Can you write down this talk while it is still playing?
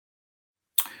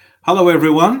Hello,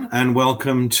 everyone, and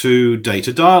welcome to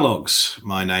Data Dialogues.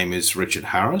 My name is Richard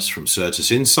Harris from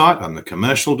Certus Insight. I'm the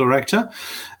Commercial Director.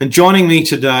 And joining me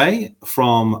today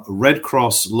from Red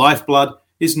Cross Lifeblood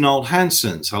is Noel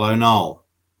Hansons. Hello, Noel.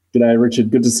 G'day, Richard.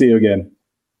 Good to see you again.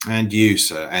 And you,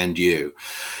 sir, and you.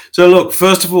 So, look,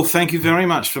 first of all, thank you very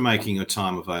much for making your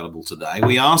time available today.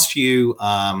 We asked you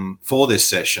for this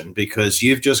session because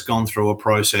you've just gone through a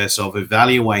process of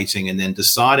evaluating and then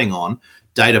deciding on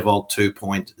Data Vault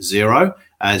 2.0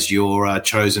 as your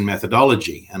chosen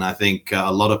methodology. And I think a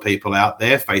lot of people out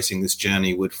there facing this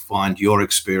journey would find your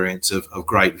experience of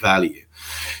great value.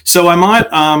 So I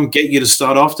might get you to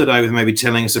start off today with maybe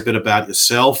telling us a bit about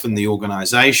yourself and the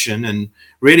organization, and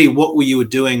really what you were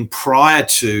doing prior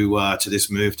to this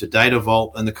move to Data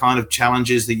Vault and the kind of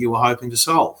challenges that you were hoping to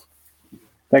solve.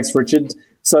 Thanks, Richard.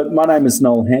 So my name is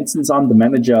Noel Hansons. I'm the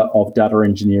manager of data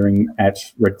engineering at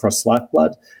Red Cross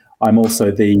Lifeblood. I'm also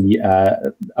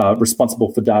the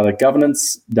responsible for data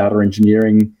governance, data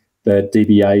engineering, the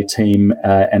DBA team,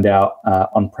 and our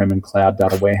on-prem and cloud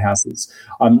data warehouses.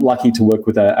 I'm lucky to work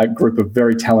with a group of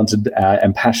very talented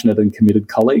and passionate and committed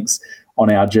colleagues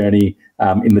on our journey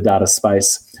in the data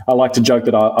space. I like to joke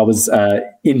that I was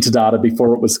into data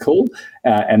before it was cool,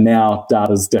 and now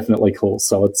data's definitely cool.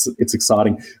 So it's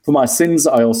exciting. For my sins,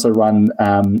 I also run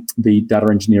the Data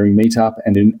Engineering Meetup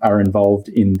and are involved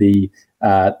in the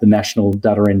National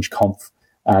Data Eng Conf,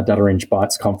 Data Eng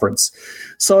Bytes conference.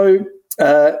 So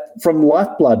from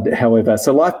Lifeblood, however,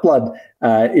 so Lifeblood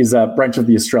is a branch of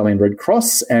the Australian Red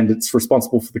Cross, and it's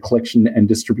responsible for the collection and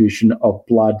distribution of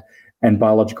blood and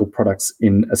biological products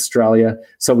in Australia.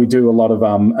 So we do a lot of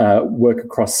work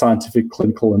across scientific,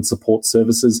 clinical and support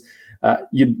services.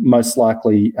 You'd most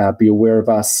likely be aware of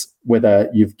us, whether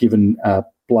you've given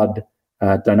blood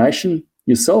donation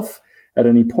yourself at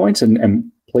any point,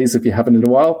 and please, if you haven't in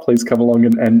a while, please come along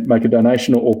and make a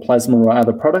donation, or plasma or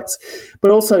other products.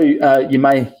 But also you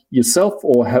may yourself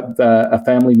or have a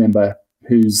family member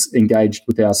who's engaged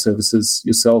with our services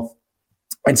yourself.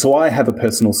 And so I have a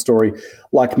personal story,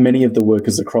 like many of the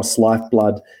workers across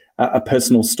Lifeblood, a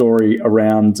personal story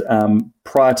around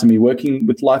prior to me working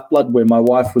with Lifeblood, where my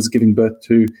wife was giving birth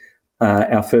to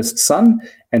our first son,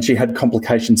 and she had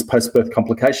complications, post-birth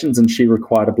complications, and she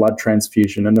required a blood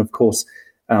transfusion. And of course,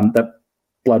 that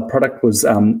blood product was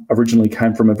originally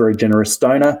came from a very generous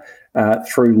donor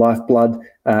through Lifeblood,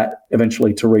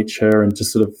 eventually to reach her and to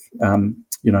sort of,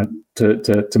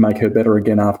 to make her better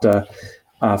again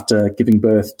after giving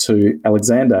birth to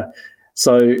Alexander.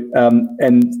 So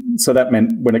so that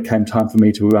meant when it came time for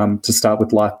me to start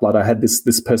with Lifeblood, I had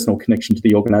this personal connection to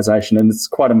the organisation, and it's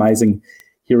quite amazing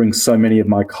hearing so many of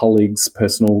my colleagues'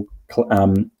 personal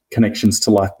connections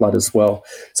to Lifeblood as well.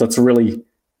 So it's a really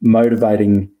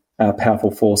motivating, powerful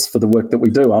force for the work that we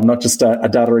do. I'm not just a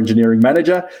data engineering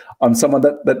manager. I'm someone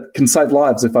that can save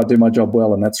lives if I do my job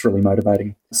well, and that's really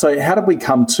motivating. So how did we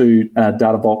come to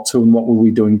Data Vault 2, and what were we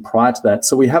doing prior to that?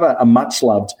 So we have a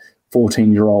much-loved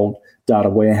 14-year-old data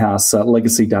warehouse,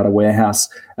 legacy data warehouse,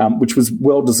 which was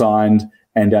well-designed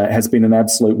and has been an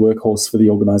absolute workhorse for the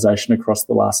organisation across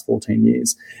the last 14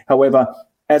 years. However,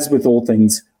 as with all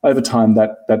things, over time,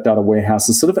 that data warehouse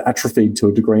has sort of atrophied to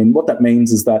a degree. And what that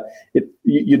means is that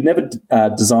you'd never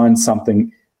design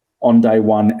something on day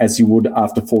one as you would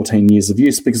after 14 years of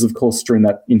use, because, of course, during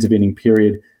that intervening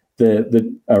period,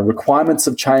 the requirements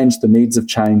have changed, the needs have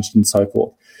changed, and so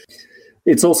forth.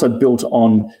 It's also built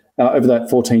on, over that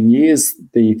 14 years,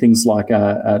 the things like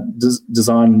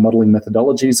design modelling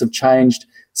methodologies have changed,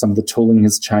 some of the tooling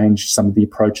has changed, some of the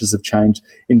approaches have changed.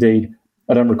 Indeed,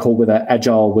 I don't recall whether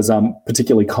Agile was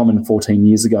particularly common 14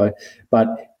 years ago,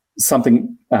 but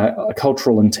something, a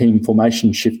cultural and team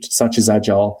formation shift such as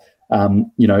Agile,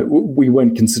 we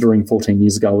weren't considering 14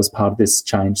 years ago as part of this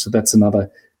change. So that's another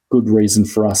good reason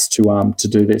for us to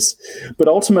do this. But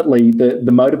ultimately, the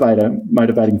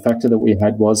motivating factor that we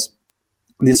had was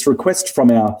this request from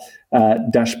our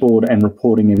dashboard and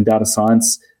reporting and data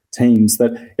science teams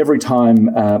that every time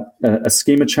a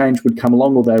schema change would come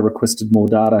along or they requested more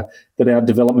data, that our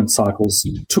development cycles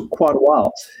took quite a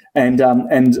while. And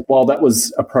while that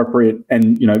was appropriate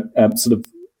and sort of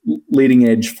leading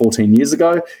edge 14 years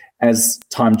ago, as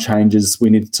time changes, we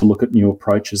needed to look at new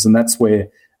approaches, and that's where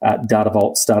Data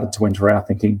Vault started to enter our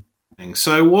thinking.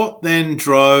 So what then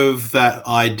drove that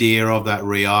idea of that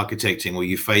re-architecting? Were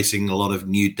you facing a lot of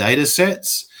new data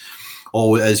sets?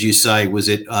 Or, as you say, was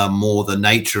it more the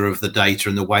nature of the data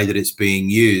and the way that it's being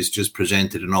used just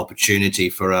presented an opportunity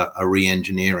for a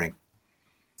re-engineering?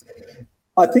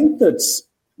 I think that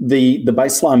the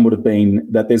baseline would have been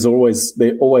that there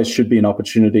always should be an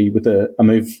opportunity with a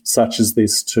move such as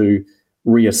this to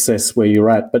reassess where you're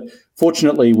at. But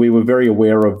fortunately, we were very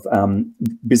aware of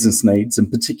business needs,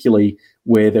 and particularly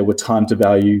where there were time to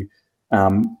value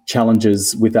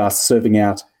challenges with us serving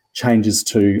out changes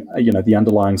to the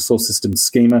underlying source system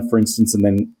schema, for instance, and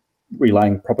then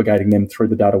propagating them through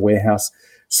the data warehouse,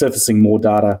 surfacing more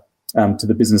data to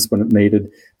the business when it needed,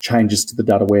 changes to the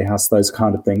data warehouse, those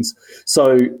kind of things.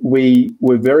 So we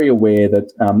were very aware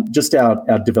that just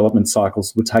our development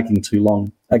cycles were taking too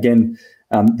long. Again,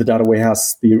 the data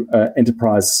warehouse, the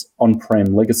enterprise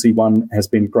on-prem legacy one, has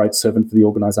been a great servant for the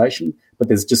organisation, but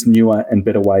there's just newer and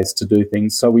better ways to do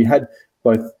things. So we had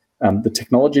both the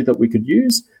technology that we could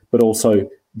use, but also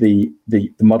the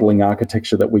modelling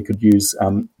architecture that we could use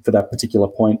for that particular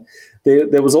point.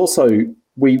 There was also,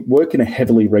 we work in a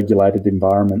heavily regulated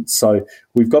environment, so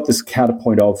we've got this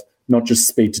counterpoint of not just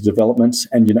speed to development,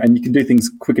 and you can do things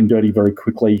quick and dirty very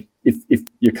quickly if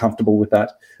you're comfortable with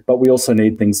that. But we also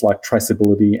need things like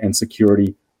traceability and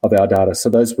security of our data. So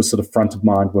those were sort of front of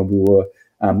mind when we were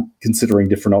considering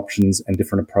different options and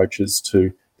different approaches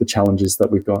to the challenges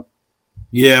that we've got.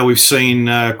 Yeah, we've seen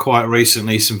quite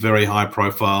recently some very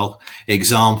high-profile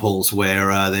examples where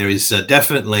there is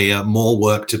definitely more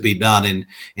work to be done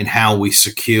in how we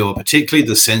secure, particularly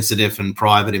the sensitive and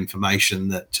private information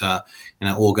that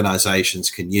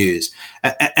organisations can use.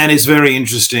 And it's very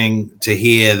interesting to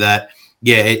hear that.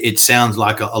 Yeah, it sounds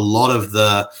like a lot of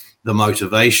the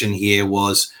motivation here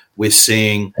was we're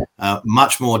seeing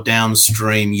much more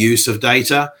downstream use of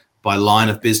data by line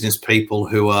of business people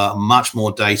who are much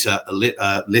more data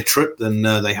literate than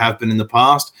they have been in the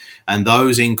past. And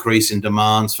those increase in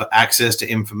demands for access to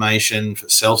information, for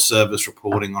self-service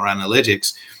reporting or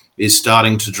analytics is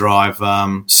starting to drive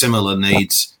similar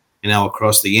needs,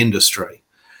 across the industry.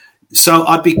 So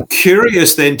I'd be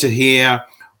curious then to hear,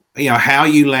 how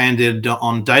you landed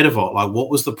on Data Vault. Like, what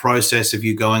was the process of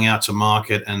you going out to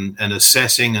market and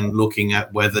assessing and looking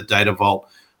at whether Data Vault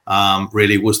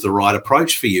really was the right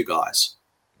approach for you guys?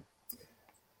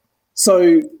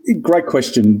 So, great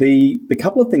question. The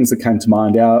couple of things that came to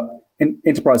mind, our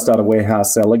enterprise data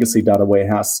warehouse, our legacy data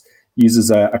warehouse,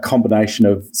 uses a combination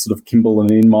of sort of Kimball and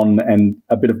Inmon and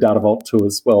a bit of Data Vault too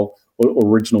as well, or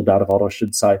original Data Vault, I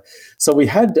should say. So we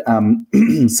had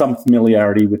some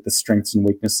familiarity with the strengths and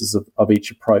weaknesses of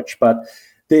each approach, but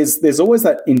there's always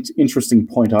that interesting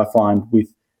point I find with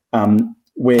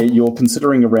where you're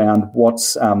considering around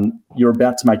what's you're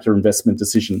about to make your investment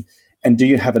decision, and do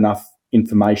you have enough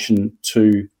information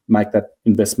to make that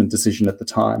investment decision at the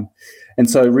time? And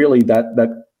so really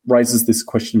that raises this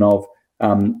question of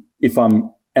if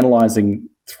I'm analysing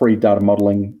 3 data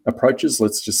modelling approaches,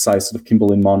 let's just say sort of Kimball,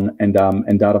 Inmon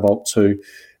and Data Vault 2,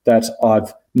 that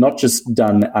I've not just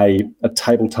done a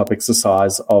tabletop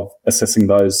exercise of assessing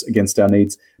those against our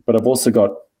needs, but I've also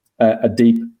got a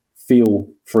deep feel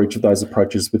for each of those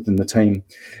approaches within the team.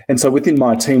 And so within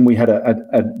my team, we had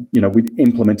we'd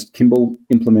implemented Kimball,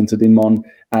 implemented Inmon,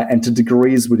 and to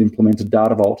degrees we'd implemented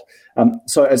Data Vault.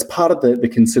 So as part of the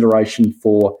consideration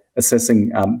for assessing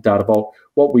Data Vault,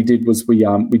 what we did was we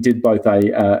did both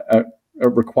a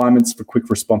requirements for quick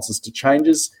responses to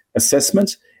changes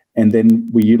assessment, and then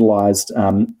we utilised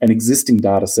an existing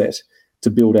data set to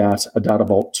build out a Data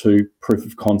Vault 2 proof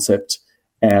of concept,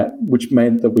 which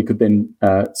meant that we could then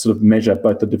sort of measure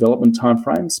both the development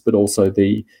timeframes, but also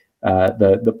the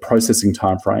processing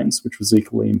timeframes, which was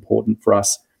equally important for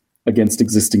us, against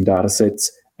existing data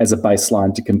sets as a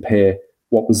baseline to compare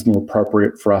what was more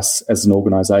appropriate for us as an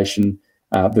organisation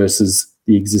versus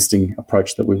the existing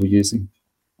approach that we were using.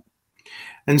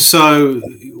 And so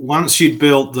once you'd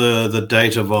built the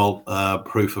Data Vault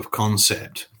proof of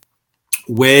concept,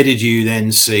 where did you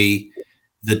then see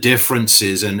the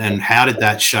differences and how did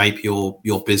that shape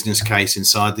your business case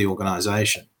inside the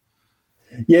organisation?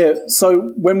 Yeah,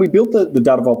 so when we built the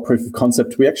Data Vault proof of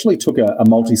concept, we actually took a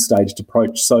multi-staged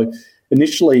approach. So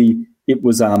initially it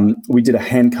was we did a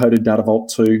hand-coded Data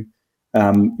Vault 2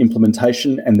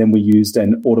 implementation, and then we used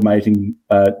an automating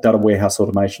data warehouse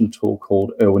automation tool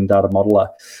called Irwin Data Modeler.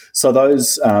 So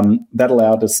those that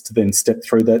allowed us to then step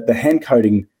through the hand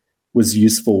coding was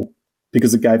useful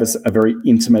because it gave us a very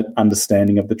intimate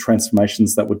understanding of the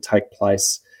transformations that would take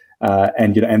place,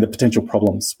 and the potential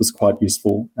problems was quite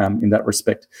useful in that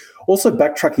respect. Also,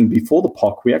 backtracking before the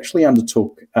POC, we actually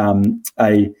undertook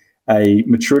a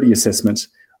maturity assessment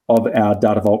of our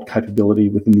Data Vault capability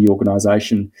within the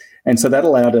organisation. And so that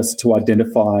allowed us to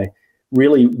identify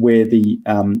really where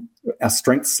our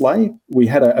strengths lay. We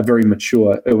had a very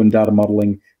mature Irwin data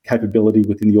modelling capability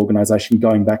within the organisation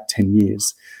going back 10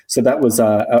 years. So that was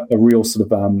a real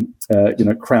sort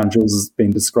of, crown jewels has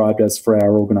been described as for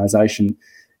our organisation.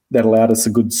 that allowed us a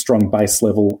good, strong base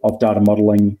level of data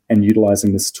modeling and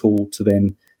utilizing this tool to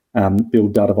then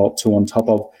build Data Vault 2 on top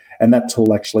of. And that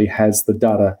tool actually has the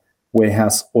data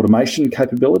warehouse automation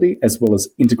capability as well as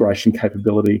integration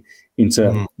capability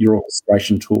into your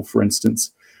orchestration tool, for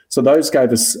instance. So those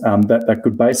gave us that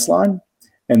good baseline.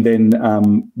 And then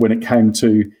when it came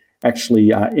to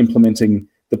actually implementing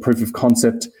the proof of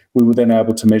concept, we were then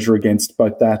able to measure against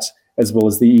both that as well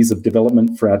as the ease of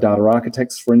development for our data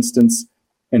architects, for instance,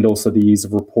 and also the ease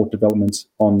of report development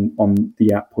on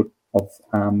the output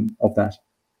of that.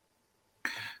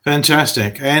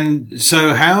 Fantastic. And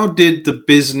so how did the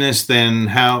business then,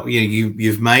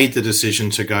 you've made the decision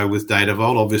to go with Data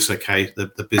Vault, obviously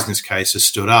the business case has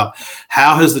stood up.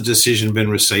 How has the decision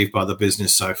been received by the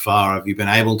business so far? Have you been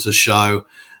able to show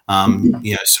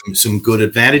some good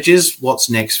advantages? What's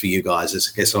next for you guys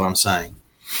is I guess what I'm saying.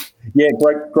 Yeah,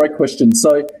 great question.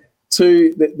 So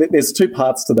there's two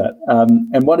parts to that.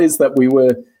 And one is that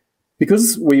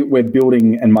because we're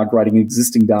building and migrating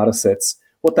existing data sets,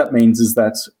 what that means is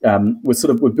that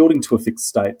we're building to a fixed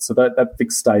state. So that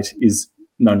fixed state is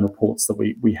known reports that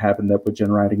we have and that we're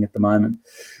generating at the moment.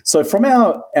 So from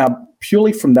our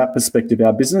purely from that perspective,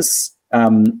 our business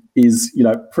is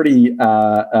pretty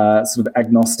sort of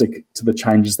agnostic to the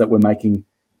changes that we're making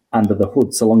under the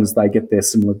hood. So long as they get their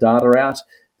similar data out,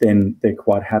 then they're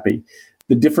quite happy.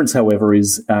 The difference, however,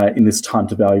 is in this time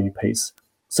to value piece.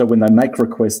 So when they make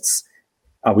requests,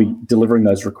 are we delivering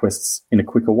those requests in a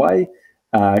quicker way?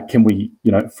 Can we,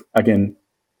 again,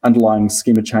 underlying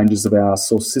schema changes of our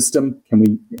source system, can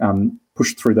we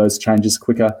push through those changes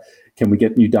quicker? Can we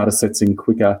get new data sets in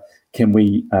quicker? Can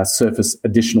we surface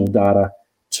additional data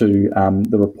to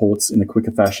the reports in a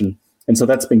quicker fashion? And so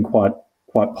that's been quite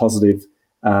positive.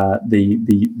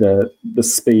 The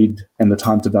speed and the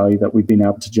time to value that we've been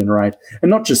able to generate,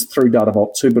 and not just through Data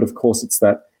Vault 2, but of course it's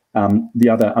that the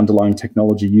other underlying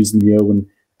technology using the Irwin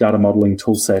data modeling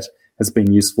toolset has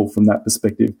been useful from that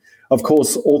perspective. Of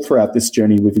course, all throughout this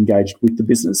journey, we've engaged with the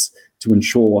business to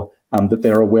ensure that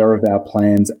they're aware of our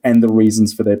plans and the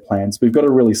reasons for their plans. We've got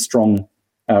a really strong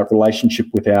relationship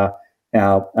with our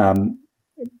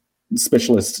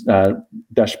specialist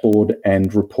dashboard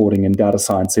and reporting and data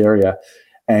science area.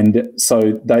 And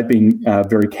so they've been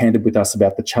very candid with us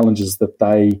about the challenges that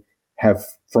they have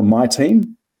from my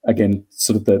team. Again,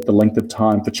 sort of the length of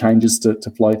time for changes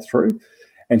to flow through.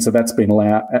 And so that's been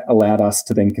allowed us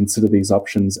to then consider these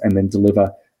options and then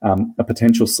deliver a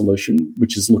potential solution,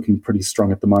 which is looking pretty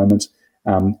strong at the moment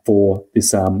for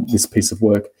this piece of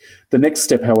work. The next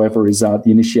step, however, is the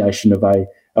initiation of a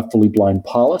fully blown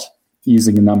pilot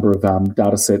using a number of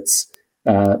data sets,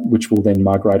 which will then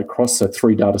migrate across. So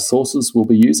 3 data sources we'll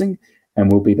be using,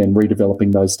 and we'll be then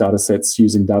redeveloping those data sets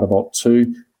using Data Vault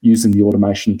 2, using the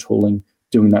automation tooling,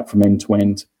 doing that from end to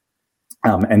end.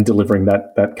 And delivering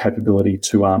that capability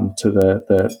to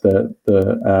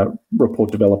the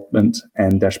report development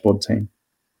and dashboard team.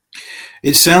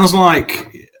 It sounds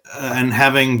like, and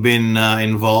having been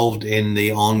involved in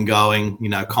the ongoing,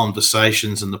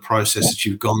 conversations and the process that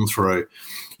you've gone through,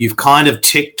 you've kind of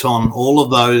ticked on all of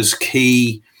those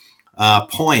key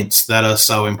points that are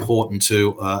so important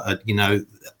to,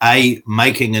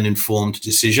 making an informed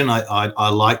decision. I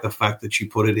like the fact that you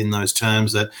put it in those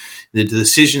terms, that the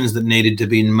decisions that needed to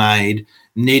be made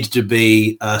need to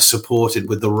be supported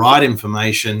with the right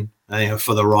information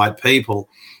for the right people.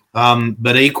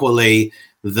 But equally,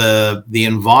 the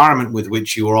environment with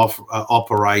which you were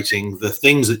operating, the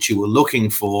things that you were looking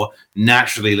for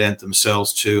naturally lent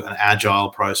themselves to an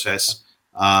agile process,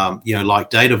 like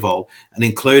Data Vault, and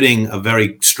including a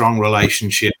very strong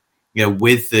relationship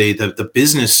with the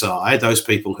business side, those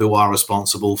people who are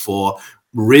responsible for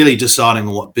really deciding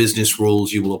on what business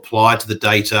rules you will apply to the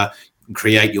data,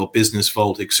 create your business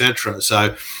vault, etc.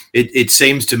 So it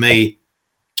seems to me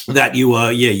that you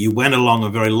went along a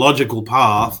very logical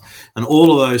path, and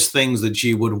all of those things that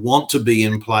you would want to be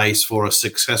in place for a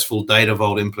successful Data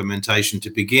Vault implementation to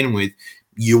begin with,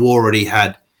 you already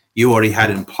had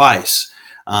in place.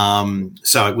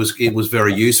 So it was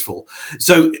very useful.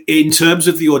 So in terms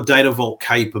of your Data Vault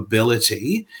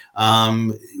capability,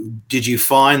 did you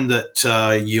find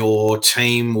that your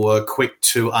team were quick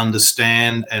to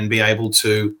understand and be able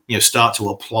to start to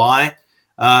apply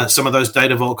some of those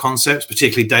Data Vault concepts,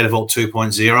 particularly Data Vault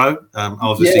 2.0,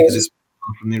 obviously because it's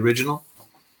from the original?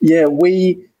 Yeah,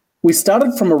 we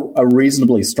started from a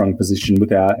reasonably strong position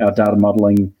with our data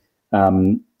modeling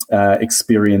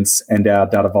experience and our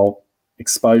Data Vault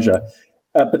exposure.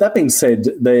 But that being said,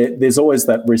 there's always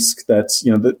that risk that,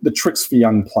 the tricks for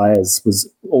young players was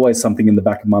always something in the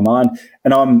back of my mind.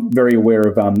 And I'm very aware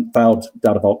of failed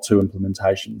Data Vault 2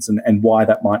 implementations and why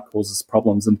that might cause us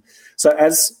problems. And so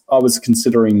as I was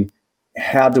considering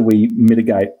how do we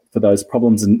mitigate for those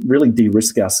problems and really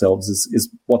de-risk ourselves is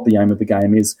what the aim of the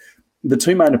game is. The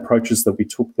two main approaches that we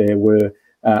took there were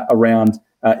around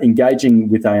engaging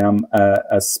with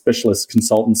a specialist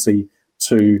consultancy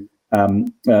to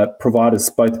provide us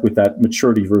both with that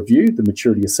maturity review, the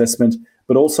maturity assessment,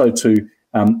 but also to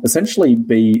essentially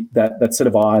be that set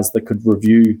of eyes that could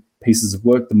review pieces of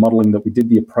work, the modelling that we did,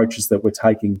 the approaches that we're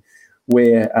taking,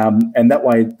 and that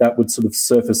way that would sort of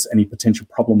surface any potential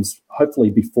problems,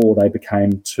 hopefully before they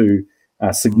became too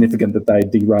significant that they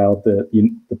derailed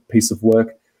the piece of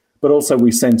work. But also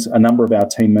we sent a number of our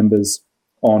team members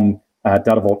on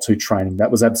Data Vault 2 training.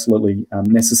 That was absolutely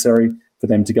necessary for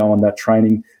them to go on that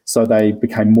training, so they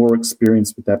became more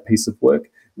experienced with that piece of work.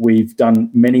 We've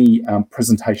done many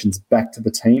presentations back to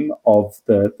the team of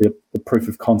the proof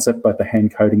of concept, both the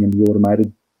hand coding and the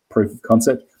automated proof of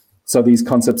concept. So these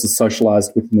concepts are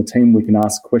socialised within the team. We can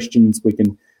ask questions, we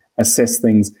can assess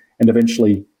things, and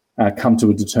eventually come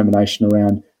to a determination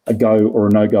around a go or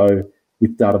a no-go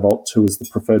with Data Vault 2 as the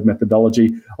preferred methodology.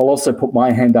 I'll also put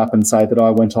my hand up and say that I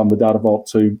went on the Data Vault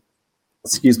 2,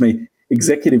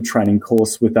 executive training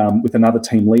course with another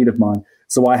team lead of mine.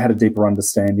 So I had a deeper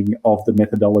understanding of the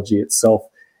methodology itself.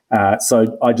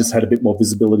 So I just had a bit more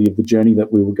visibility of the journey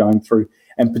that we were going through,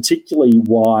 and particularly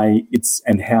why it's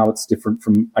and how it's different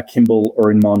from a Kimball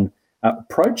or Inmon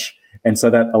approach. And so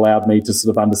that allowed me to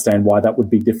sort of understand why that would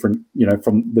be different,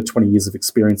 from the 20 years of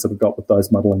experience that I've got with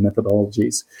those modelling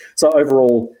methodologies. So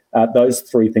overall, those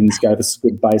three things gave us a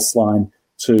good baseline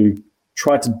to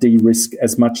try to de-risk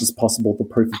as much as possible the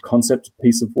proof of concept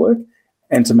piece of work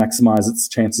and to maximise its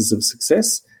chances of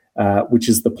success, which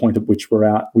is the point at which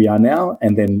we are now,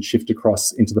 and then shift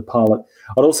across into the pilot.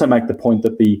 I'd also make the point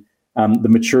that the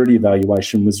maturity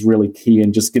evaluation was really key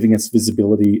in just giving us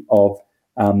visibility of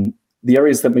the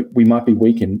areas that we might be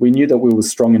weak in. We knew that we were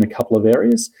strong in a couple of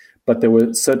areas, but there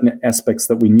were certain aspects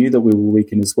that we knew that we were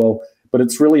weak in as well. But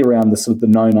it's really around the sort of the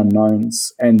known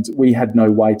unknowns, and we had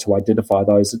no way to identify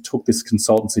those. It took this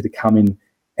consultancy to come in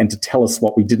and to tell us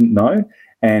what we didn't know,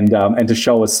 and to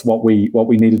show us what we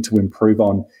needed to improve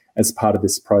on as part of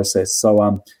this process.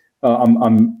 So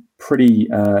I'm pretty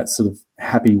sort of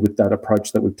happy with that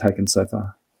approach that we've taken so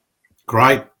far.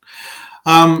 Great.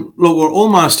 Look, we're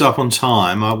almost up on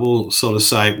time. I will sort of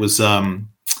say it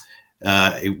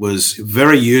was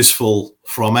very useful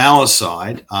from our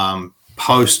side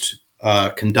post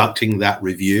conducting that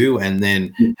review and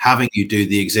then having you do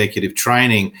the executive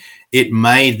training. It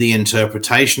made the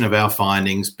interpretation of our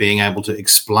findings, being able to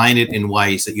explain it in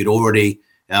ways that you'd already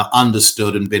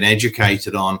understood and been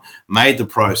educated on, made the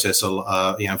process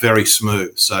very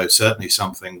smooth. So certainly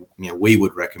something we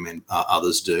would recommend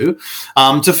others do.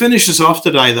 To finish us off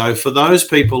today, though, for those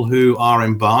people who are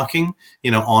embarking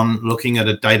on looking at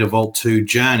a Data Vault 2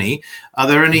 journey, are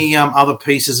there any other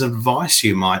pieces of advice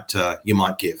you might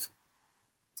give?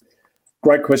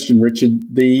 Great question,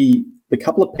 Richard. The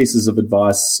couple of pieces of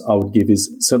advice I would give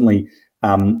is certainly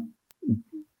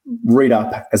read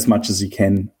up as much as you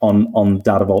can on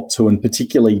Data Vault 2, and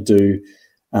particularly do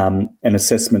an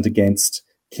assessment against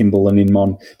Kimball and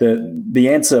Inmon. The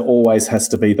answer always has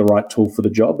to be the right tool for the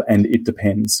job, and it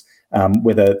depends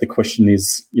whether the question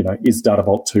is Data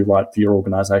Vault 2 right for your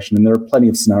organisation? And there are plenty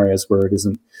of scenarios where it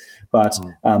isn't. But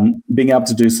being able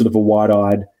to do sort of a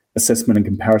wide-eyed assessment and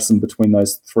comparison between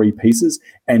those three pieces,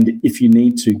 and if you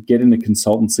need to get in a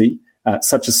consultancy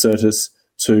such as Certus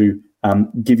to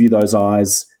give you those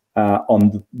eyes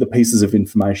on the pieces of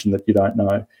information that you don't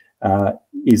know,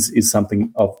 is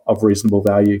something of reasonable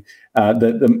value.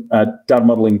 The data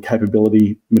modelling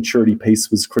capability maturity piece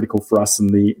was critical for us in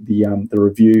the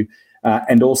review,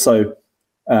 and also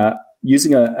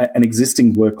using an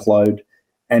existing workload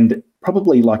and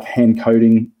probably like hand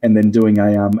coding and then doing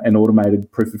an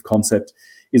automated proof of concept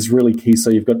is really key. So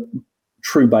you've got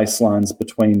true baselines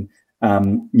between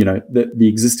the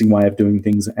existing way of doing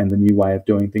things and the new way of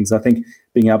doing things. I think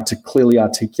being able to clearly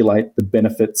articulate the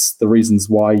benefits, the reasons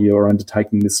why you're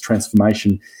undertaking this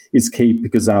transformation is key,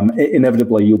 because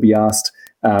inevitably you'll be asked,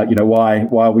 why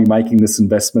are we making this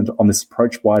investment on this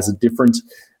approach? Why is it different?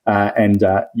 And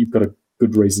you've got a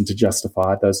good reason to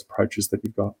justify those approaches that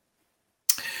you've got.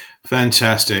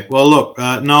 Fantastic. Well, look,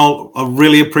 Noel, I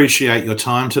really appreciate your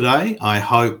time today. I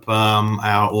hope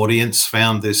our audience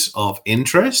found this of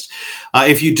interest.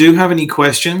 If you do have any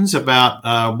questions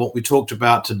about what we talked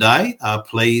about today,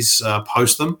 please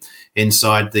post them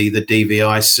inside the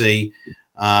DVIC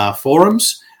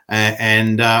forums,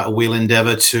 and we'll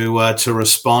endeavour to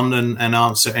respond and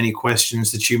answer any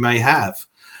questions that you may have.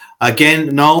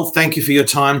 Again, Noel, thank you for your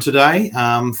time today.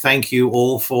 Thank you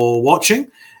all for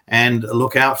watching, and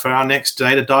look out for our next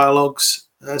Data Dialogues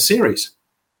series.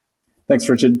 Thanks,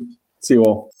 Richard. See you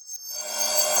all.